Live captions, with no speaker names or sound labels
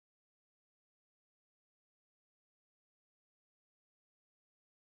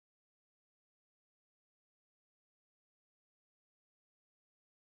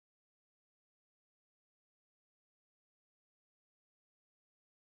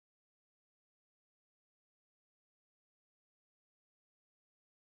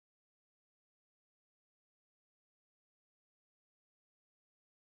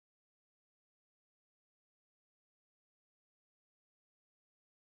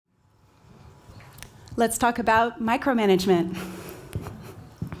Let's talk about micromanagement.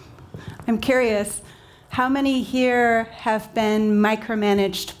 I'm curious, how many here have been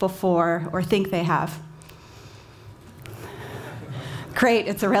micromanaged before or think they have? Great,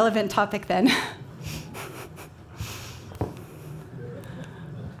 it's a relevant topic then.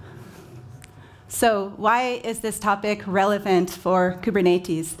 So why is this topic relevant for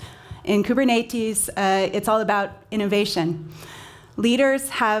Kubernetes? In Kubernetes, it's all about innovation. Leaders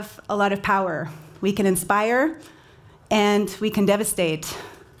have a lot of power. We can inspire, and we can devastate.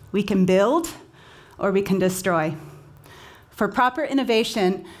 We can build, or we can destroy. For proper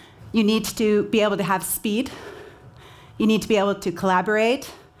innovation, you need to be able to have speed, you need to be able to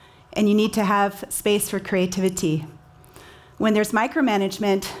collaborate, and you need to have space for creativity. When there's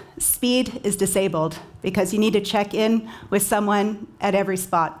micromanagement, speed is disabled because you need to check in with someone at every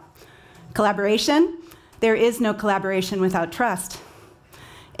spot. Collaboration, there is no collaboration without trust.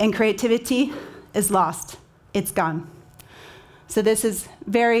 And creativity is lost. It's gone. So this is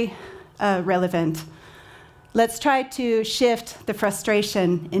very relevant. Let's try to shift the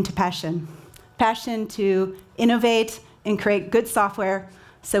frustration into passion. Passion to innovate and create good software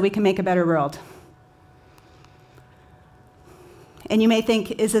so we can make a better world. And you may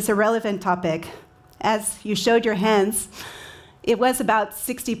think, is this a relevant topic? As you showed your hands, it was about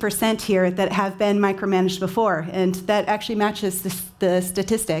 60% here that have been micromanaged before, and that actually matches the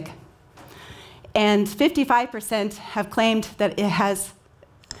statistic. And 55% have claimed that it has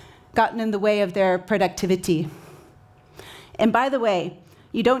gotten in the way of their productivity. And by the way,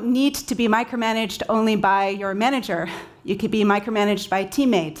 you don't need to be micromanaged only by your manager. You could be micromanaged by a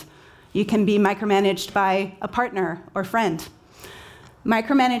teammate. You can be micromanaged by a partner or friend.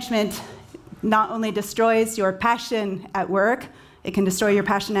 Micromanagement not only destroys your passion at work, it can destroy your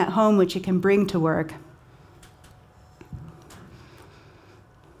passion at home, which you can bring to work.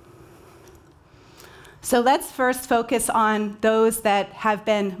 So let's first focus on those that have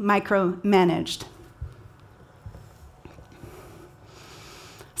been micromanaged.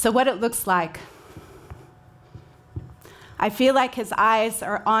 So what it looks like. I feel like his eyes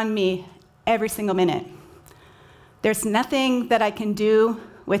are on me every single minute. There's nothing that I can do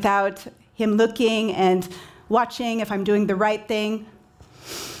without him looking and watching if I'm doing the right thing.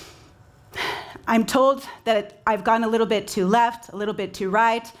 I'm told that I've gone a little bit too left, a little bit too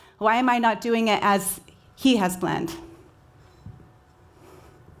right. Why am I not doing it as he has planned?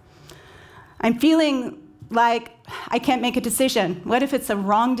 I'm feeling like I can't make a decision. What if it's a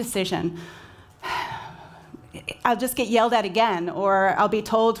wrong decision? I'll just get yelled at again, or I'll be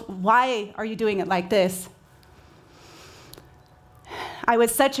told, why are you doing it like this? I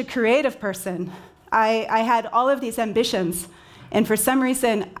was such a creative person. I had all of these ambitions, and for some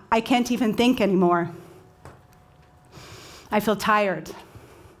reason, I can't even think anymore. I feel tired.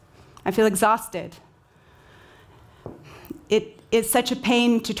 I feel exhausted. It is such a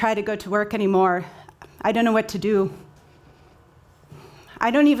pain to try to go to work anymore. I don't know what to do.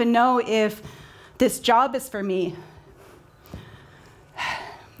 I don't even know if this job is for me.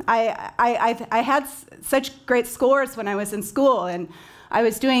 I had such great scores when I was in school, and I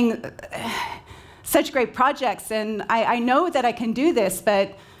was doing such great projects, and I know that I can do this,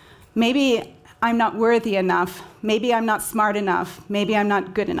 but maybe I'm not worthy enough. Maybe I'm not smart enough. Maybe I'm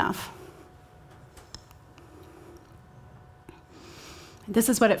not good enough. This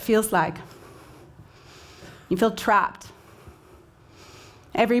is what it feels like. You feel trapped.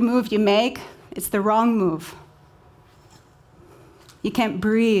 Every move you make, it's the wrong move. You can't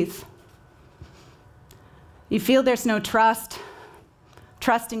breathe. You feel there's no trust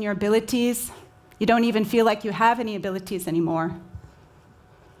in your abilities. You don't even feel like you have any abilities anymore.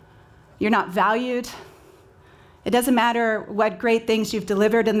 You're not valued. It doesn't matter what great things you've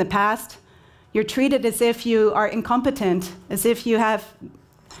delivered in the past. You're treated as if you are incompetent, as if you have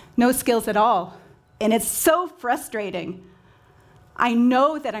no skills at all. And it's so frustrating. I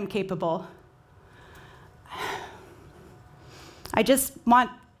know that I'm capable. I just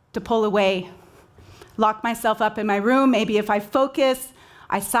want to pull away, lock myself up in my room. Maybe if I focus,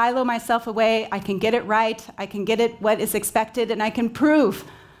 I silo myself away, I can get it right, I can get it what is expected, and I can prove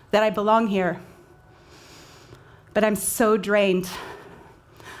that I belong here. But I'm so drained.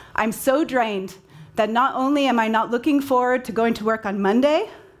 I'm so drained that not only am I not looking forward to going to work on Monday,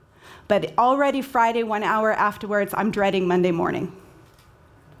 but already Friday, 1 hour afterwards, I'm dreading Monday morning.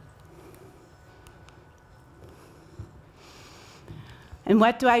 And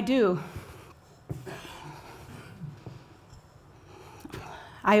what do?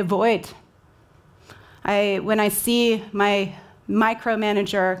 I avoid. When I see my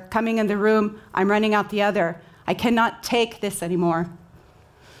micromanager coming in the room, I'm running out the other. I cannot take this anymore.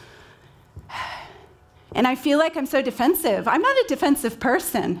 And I feel like I'm so defensive. I'm not a defensive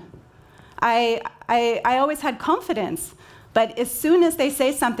person. I always had confidence. But as soon as they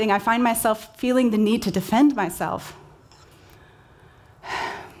say something, I find myself feeling the need to defend myself.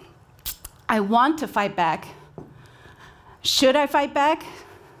 I want to fight back. Should I fight back?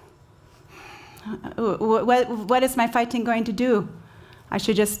 What is my fighting going to do? I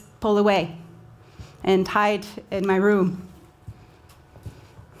should just pull away and hide in my room.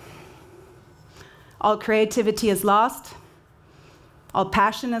 All creativity is lost. All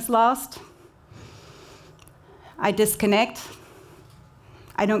passion is lost. I disconnect.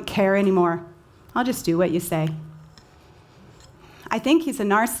 I don't care anymore. I'll just do what you say. I think he's a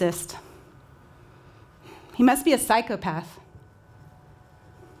narcissist. He must be a psychopath.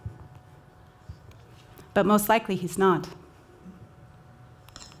 But most likely he's not.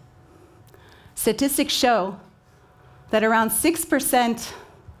 Statistics show that around 6%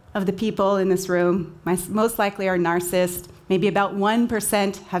 of the people in this room most likely are narcissists. Maybe about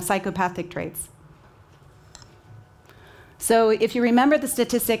 1% have psychopathic traits. So if you remember the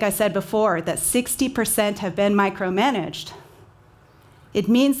statistic I said before, that 60% have been micromanaged, it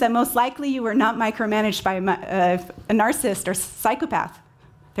means that most likely you were not micromanaged by a narcissist or psychopath.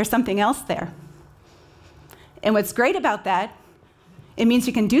 There's something else there. And what's great about that, it means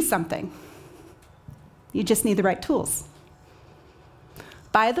you can do something. You just need the right tools.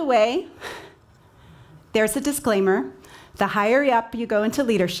 By the way, there's a disclaimer. The higher up you go into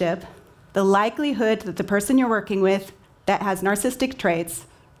leadership, the likelihood that the person you're working with that has narcissistic traits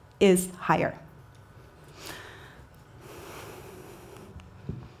is higher.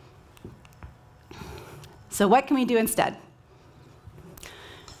 So what can we do instead?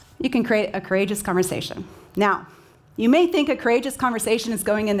 You can create a courageous conversation. Now, you may think a courageous conversation is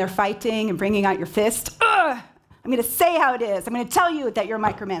going in there fighting and bringing out your fist. Ugh! I'm going to say how it is. I'm going to tell you that you're a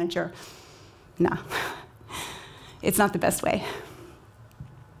micromanager. No, it's not the best way.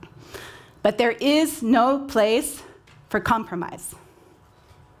 But there is no place for compromise.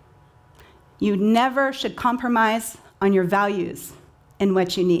 You never should compromise on your values and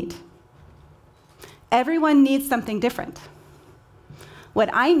what you need. Everyone needs something different. What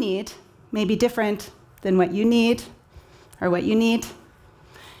I need may be different than what you need or what you need,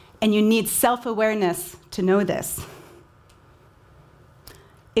 and you need self-awareness to know this.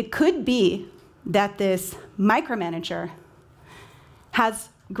 It could be that this micromanager has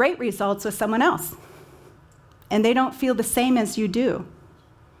great results with someone else, and they don't feel the same as you do,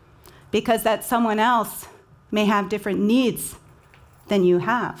 because that someone else may have different needs than you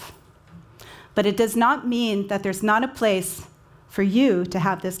have. But it does not mean that there's not a place for you to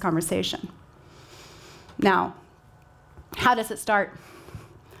have this conversation. Now, how does it start?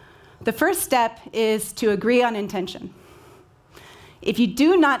 The first step is to agree on intention. If you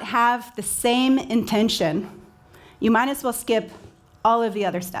do not have the same intention, you might as well skip all of the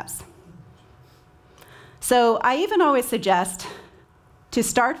other steps. So I even always suggest to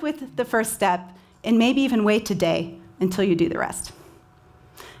start with the first step and maybe even wait today until you do the rest.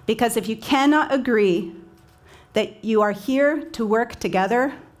 Because if you cannot agree that you are here to work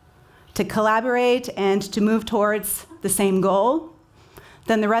together, to collaborate, and to move towards the same goal,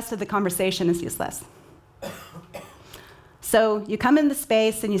 then the rest of the conversation is useless. So you come in the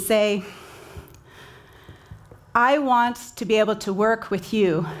space and you say, I want to be able to work with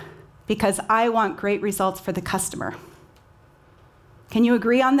you because I want great results for the customer. Can you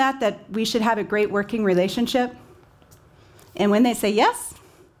agree on that we should have a great working relationship? And when they say yes,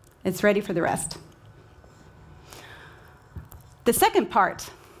 it's ready for the rest. The second part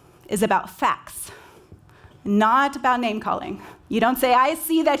is about facts, not about name calling. You don't say, I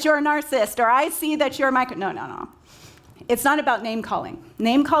see that you're a narcissist, or I see that you're a micro. No, no, no. It's not about name calling.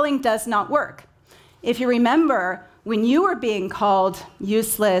 Name calling does not work. If you remember, when you were being called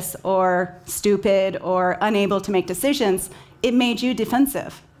useless or stupid or unable to make decisions, it made you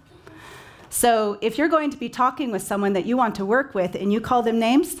defensive. So if you're going to be talking with someone that you want to work with and you call them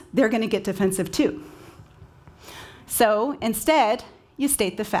names, they're going to get defensive too. So instead, you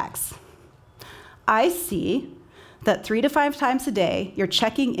state the facts. I see that 3 to 5 times a day, you're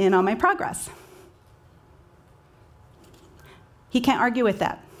checking in on my progress. He can't argue with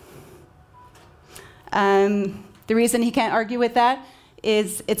that. The reason he can't argue with that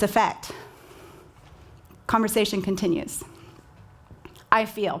is it's a fact. Conversation continues. I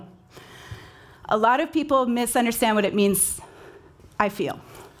feel. A lot of people misunderstand what it means, I feel.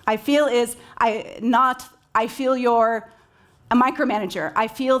 I feel is I feel you're a micromanager. I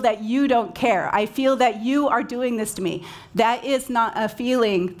feel that you don't care. I feel that you are doing this to me. That is not a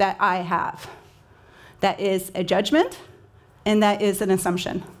feeling that I have. That is a judgment, and that is an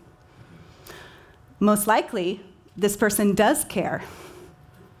assumption. most likely, this person does care.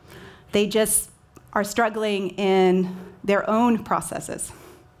 They just are struggling in their own processes.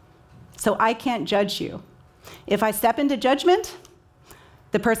 So I can't judge you. If I step into judgment,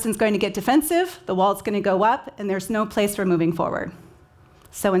 the person's going to get defensive, the wall's going to go up, and there's no place for moving forward.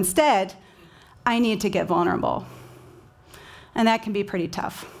 So instead, I need to get vulnerable. And that can be pretty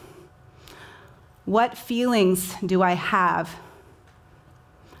tough. What feelings do I have?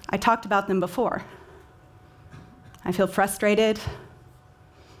 I talked about them before. I feel frustrated.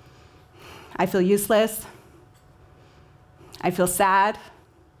 I feel useless. I feel sad.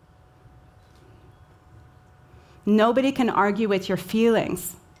 Nobody can argue with your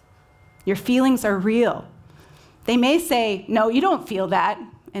feelings. Your feelings are real. They may say, no, you don't feel that.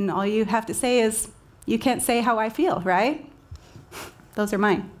 And all you have to say is, you can't say how I feel, right? Those are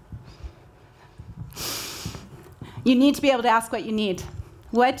mine. You need to be able to ask what you need.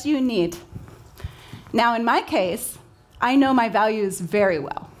 What do you need? Now, in my case, I know my values very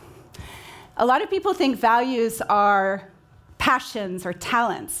well. A lot of people think values are passions or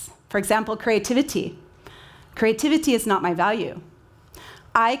talents. For example, creativity. Creativity is not my value.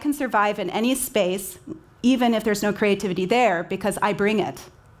 I can survive in any space, even if there's no creativity there, because I bring it.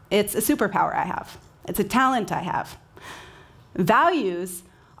 It's a superpower I have. It's a talent I have. Values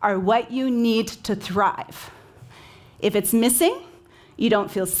are what you need to thrive. If it's missing, you don't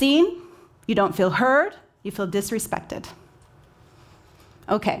feel seen, you don't feel heard, you feel disrespected.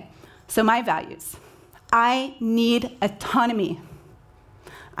 Okay, so my values. I need autonomy.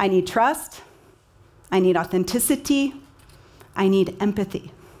 I need trust. I need authenticity. I need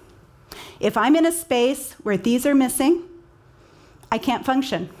empathy. If I'm in a space where these are missing, I can't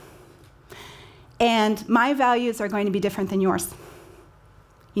function. And my values are going to be different than yours.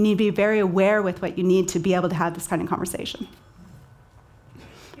 You need to be very aware with what you need to be able to have this kind of conversation.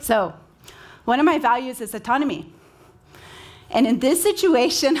 So, one of my values is autonomy. And in this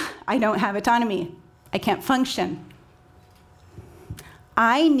situation, I don't have autonomy. I can't function.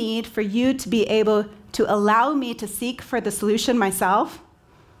 I need for you to be able to allow me to seek for the solution myself.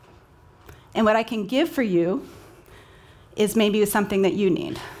 And what I can give for you is maybe something that you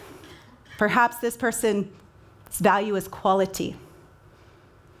need. Perhaps this person's value is quality.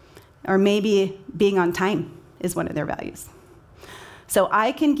 Or maybe being on time is one of their values. So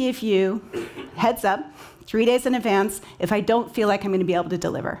I can give you heads up 3 days in advance if I don't feel like I'm going to be able to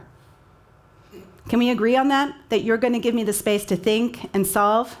deliver. Can we agree on that? That you're going to give me the space to think and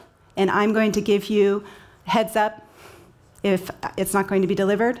solve, and I'm going to give you heads up if it's not going to be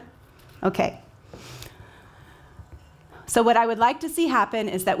delivered? Okay. So what I would like to see happen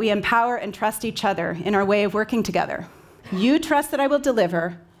is that we empower and trust each other in our way of working together. You trust that I will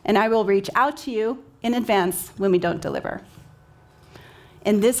deliver, and I will reach out to you in advance when we don't deliver.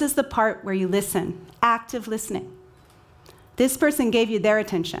 And this is the part where you listen, active listening. This person gave you their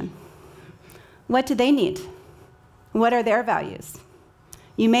attention. What do they need? What are their values?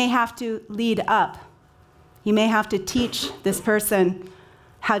 You may have to lead up. You may have to teach this person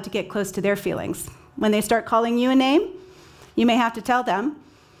how to get close to their feelings. When they start calling you a name, you may have to tell them,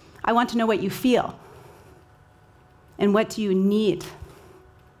 I want to know what you feel. And what do you need?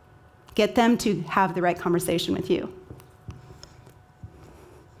 Get them to have the right conversation with you.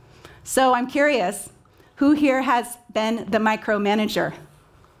 So I'm curious, who here has been the micromanager?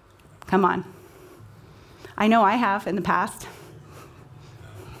 Come on. I know I have in the past.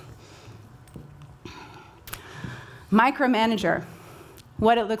 Micromanager,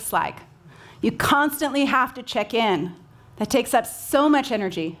 what it looks like. You constantly have to check in. That takes up so much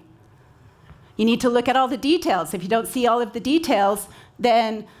energy. You need to look at all the details. If you don't see all of the details,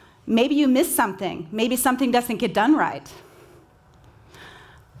 then maybe you miss something. Maybe something doesn't get done right.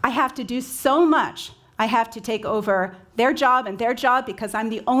 I have to do so much. I have to take over their job and their job because I'm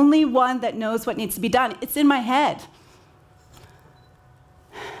the only one that knows what needs to be done. It's in my head.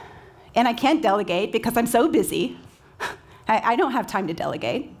 And I can't delegate because I'm so busy. I don't have time to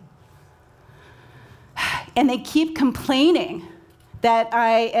delegate. And they keep complaining that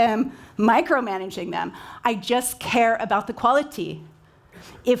I am micromanaging them. I just care about the quality.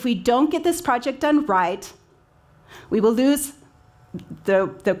 If we don't get this project done right, we will lose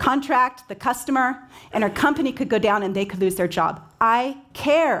the contract, the customer, and our company could go down and they could lose their job. I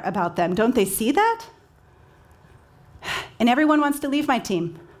care about them. Don't they see that? And everyone wants to leave my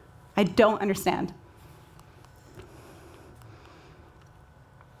team. I don't understand.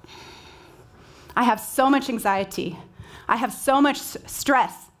 I have so much anxiety. I have so much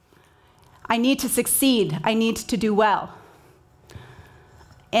stress. I need to succeed. I need to do well.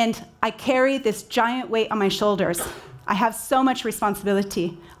 And I carry this giant weight on my shoulders. I have so much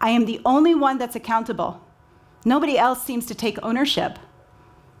responsibility. I am the only one that's accountable. Nobody else seems to take ownership.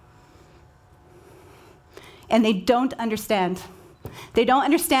 And they don't understand. They don't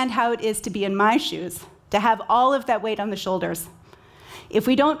understand how it is to be in my shoes, to have all of that weight on the shoulders. If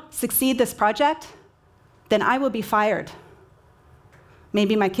we don't succeed this project, then I will be fired.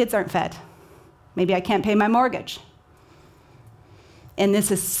 Maybe my kids aren't fed. Maybe I can't pay my mortgage. And this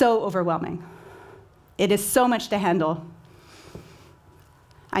is so overwhelming. It is so much to handle.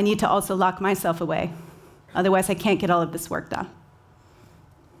 I need to also lock myself away. Otherwise, I can't get all of this work done.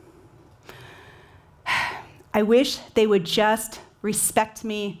 I wish they would just respect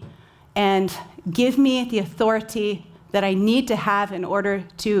me and give me the authority that I need to have in order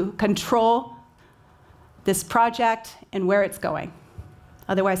to control this project and where it's going.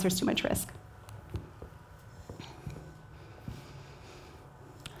 Otherwise, there's too much risk.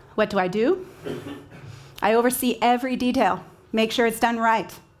 What do? I oversee every detail, make sure it's done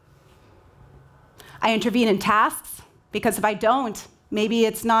right. I intervene in tasks, because if I don't, maybe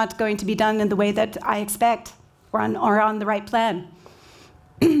it's not going to be done in the way that I expect or on the right plan.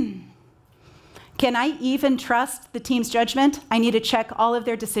 Can I even trust the team's judgment? I need to check all of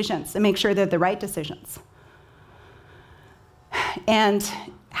their decisions and make sure they're the right decisions. And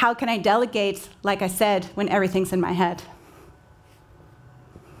how can I delegate, like I said, when everything's in my head?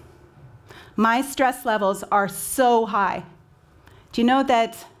 My stress levels are so high. Do you know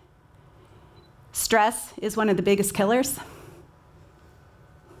that stress is one of the biggest killers?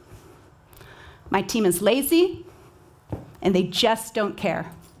 My team is lazy, and they just don't care.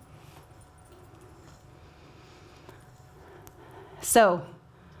 So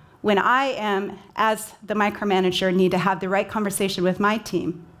when I am, as the micromanager, need to have the right conversation with my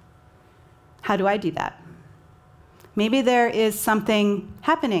team, how do I do that? Maybe there is something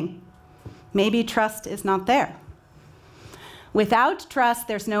happening. Maybe trust is not there. Without trust,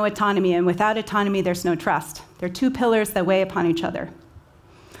 there's no autonomy, and without autonomy, there's no trust. They're two pillars that weigh upon each other.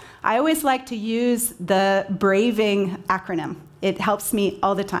 I always like to use the braving acronym. It helps me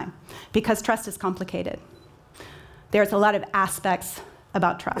all the time, because trust is complicated. There's a lot of aspects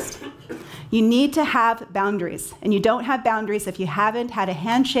about trust. You need to have boundaries, and you don't have boundaries if you haven't had a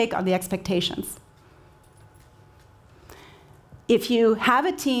handshake on the expectations. If you have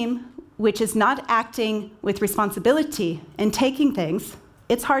a team which is not acting with responsibility and taking things,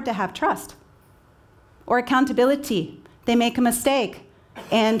 it's hard to have trust. Or accountability. They make a mistake,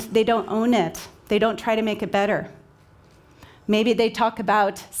 and they don't own it. They don't try to make it better. Maybe they talk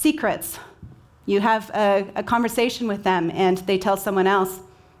about secrets. You have a conversation with them, and they tell someone else.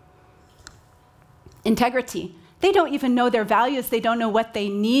 Integrity. They don't even know their values. They don't know what they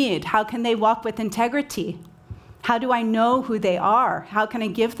need. How can they walk with integrity? How do I know who they are? How can I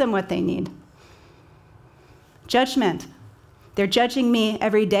give them what they need? Judgment. They're judging me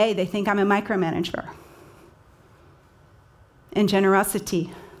every day. They think I'm a micromanager. And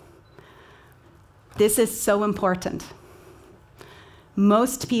generosity. This is so important.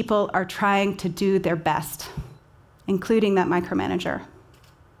 Most people are trying to do their best, including that micromanager.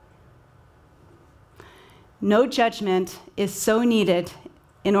 No judgment is so needed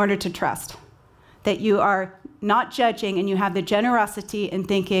in order to trust, that you are not judging and you have the generosity in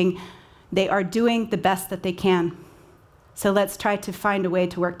thinking they are doing the best that they can. So let's try to find a way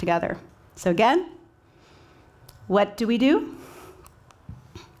to work together. So again, what do?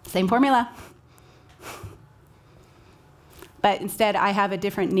 Same formula. But instead, I have a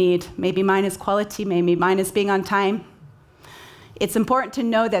different need. Maybe mine is quality, maybe mine is being on time. It's important to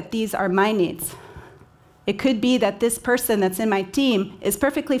know that these are my needs. It could be that this person that's in my team is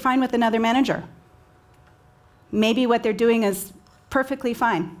perfectly fine with another manager. Maybe what they're doing is perfectly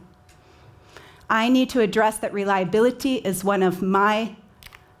fine. I need to address that reliability is one of my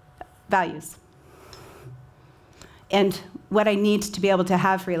values. And what I need to be able to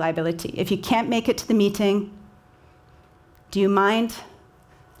have reliability. If you can't make it to the meeting, do you mind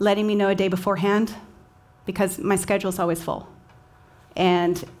letting me know a day beforehand? Because my schedule's always full.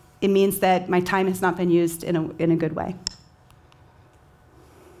 And it means that my time has not been used in a good way.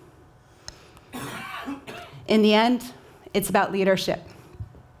 In the end, it's about leadership.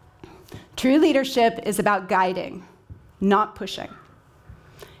 True leadership is about guiding, not pushing.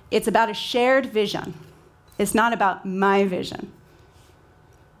 It's about a shared vision. It's not about my vision.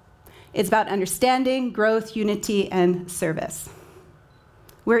 It's about understanding, growth, unity, and service.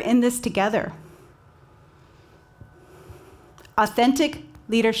 We're in this together. Authentic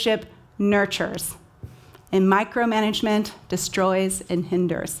leadership nurtures, and micromanagement destroys and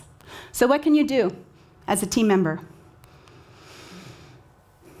hinders. So what can you do as a team member?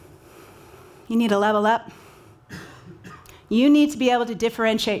 You need to level up. You need to be able to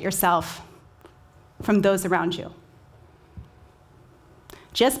differentiate yourself from those around you.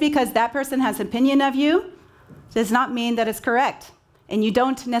 Just because that person has an opinion of you does not mean that it's correct, and you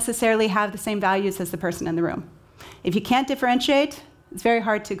don't necessarily have the same values as the person in the room. If you can't differentiate, it's very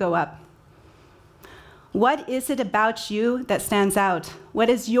hard to go up. What is it about you that stands out? What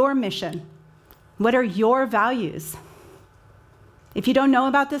is your mission? What are your values? If you don't know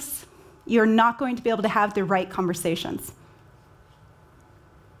about this, you're not going to be able to have the right conversations.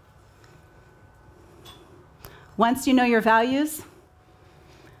 Once you know your values,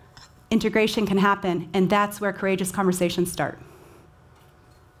 integration can happen, and that's where courageous conversations start.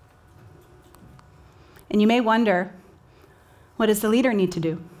 And you may wonder, what does the leader need to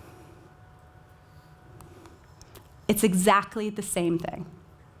do? It's exactly the same thing.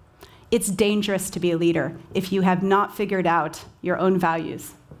 It's dangerous to be a leader if you have not figured out your own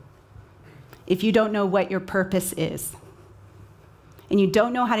values, if you don't know what your purpose is, and you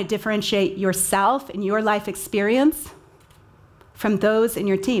don't know how to differentiate yourself and your life experience from those in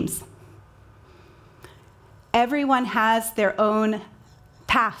your teams. Everyone has their own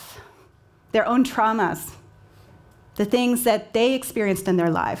path, their own traumas, the things that they experienced in their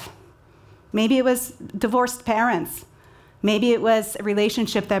life. Maybe it was divorced parents. Maybe it was a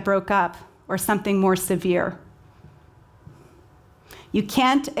relationship that broke up or something more severe. You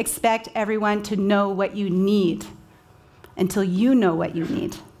can't expect everyone to know what you need until you know what you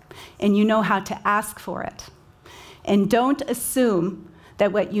need and you know how to ask for it. And don't assume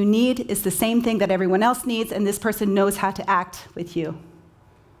that what you need is the same thing that everyone else needs and this person knows how to act with you.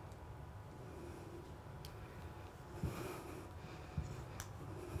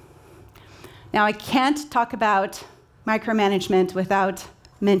 Now, I can't talk about micromanagement without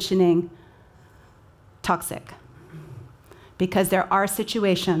mentioning toxic, because there are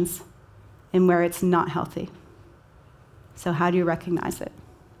situations in where it's not healthy. So how do you recognize it?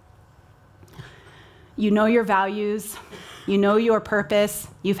 You know your values, you know your purpose,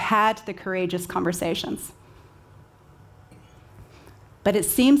 you've had the courageous conversations. But it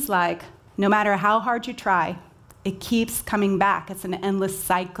seems like no matter how hard you try, it keeps coming back. It's an endless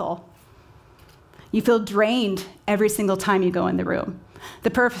cycle. You feel drained every single time you go in the room.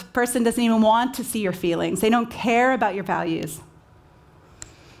 The person doesn't even want to see your feelings. They don't care about your values.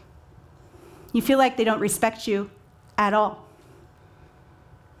 You feel like they don't respect you at all.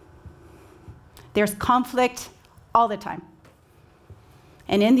 There's conflict all the time.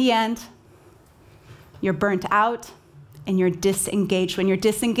 And in the end, you're burnt out and you're disengaged. When you're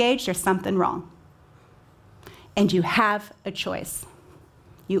disengaged, there's something wrong. And you have a choice.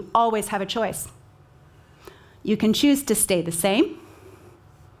 You always have a choice. You can choose to stay the same.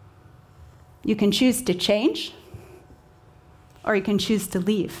 You can choose to change, or you can choose to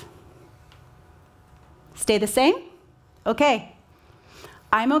leave. Stay the same? Okay.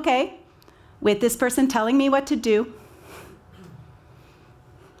 I'm okay with this person telling me what to do.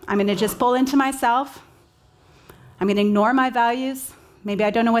 I'm going to just pull into myself. I'm going to ignore my values. Maybe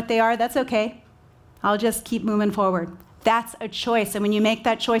I don't know what they are. That's okay. I'll just keep moving forward. That's a choice, and when you make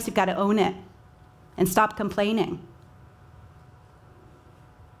that choice, you've got to own it and stop complaining.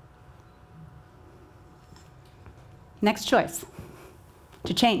 Next choice,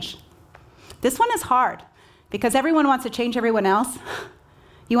 to change. This one is hard because everyone wants to change everyone else.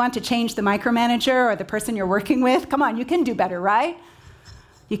 You want to change the micromanager or the person you're working with. Come on, you can do better, right?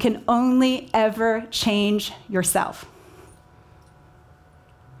 You can only ever change yourself.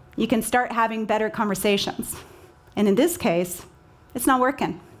 You can start having better conversations. And in this case, it's not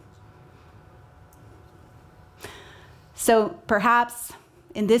working. So perhaps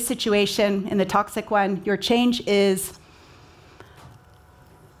in this situation, in the toxic one, your change is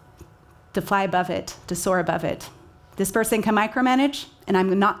to fly above it, to soar above it. This person can micromanage, and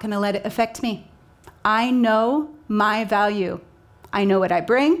I'm not going to let it affect me. I know my value. I know what I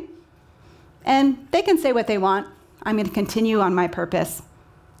bring, and they can say what they want. I'm going to continue on my purpose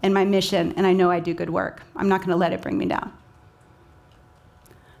and my mission, and I know I do good work. I'm not going to let it bring me down.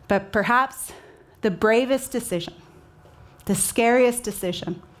 But perhaps the bravest decision, the scariest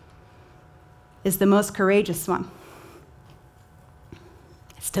decision, is the most courageous one.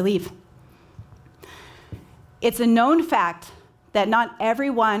 It's to leave. It's a known fact that not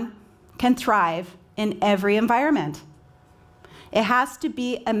everyone can thrive in every environment. It has to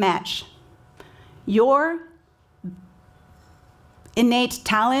be a match. Your innate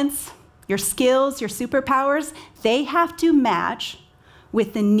talents, your skills, your superpowers, they have to match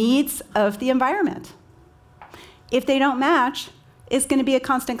with the needs of the environment. If they don't match, it's going to be a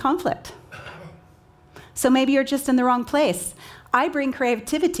constant conflict. So maybe you're just in the wrong place. I bring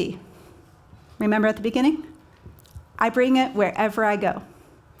creativity. Remember at the beginning? I bring it wherever I go.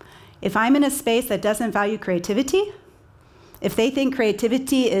 If I'm in a space that doesn't value creativity, if they think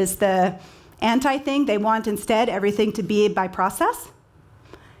creativity is the anti-thing, they want instead everything to be by process,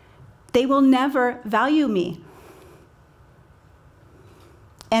 they will never value me.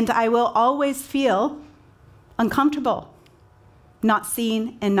 And I will always feel uncomfortable, not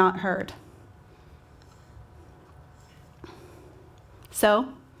seen and not heard.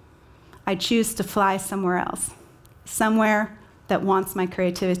 So I choose to fly somewhere else, somewhere that wants my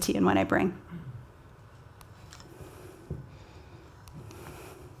creativity and what I bring.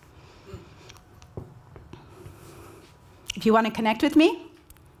 If you want to connect with me,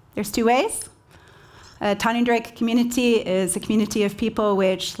 there's 2 ways. Tony Drake community is a community of people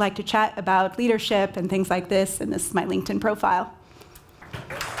which like to chat about leadership and things like this, and this is my LinkedIn profile.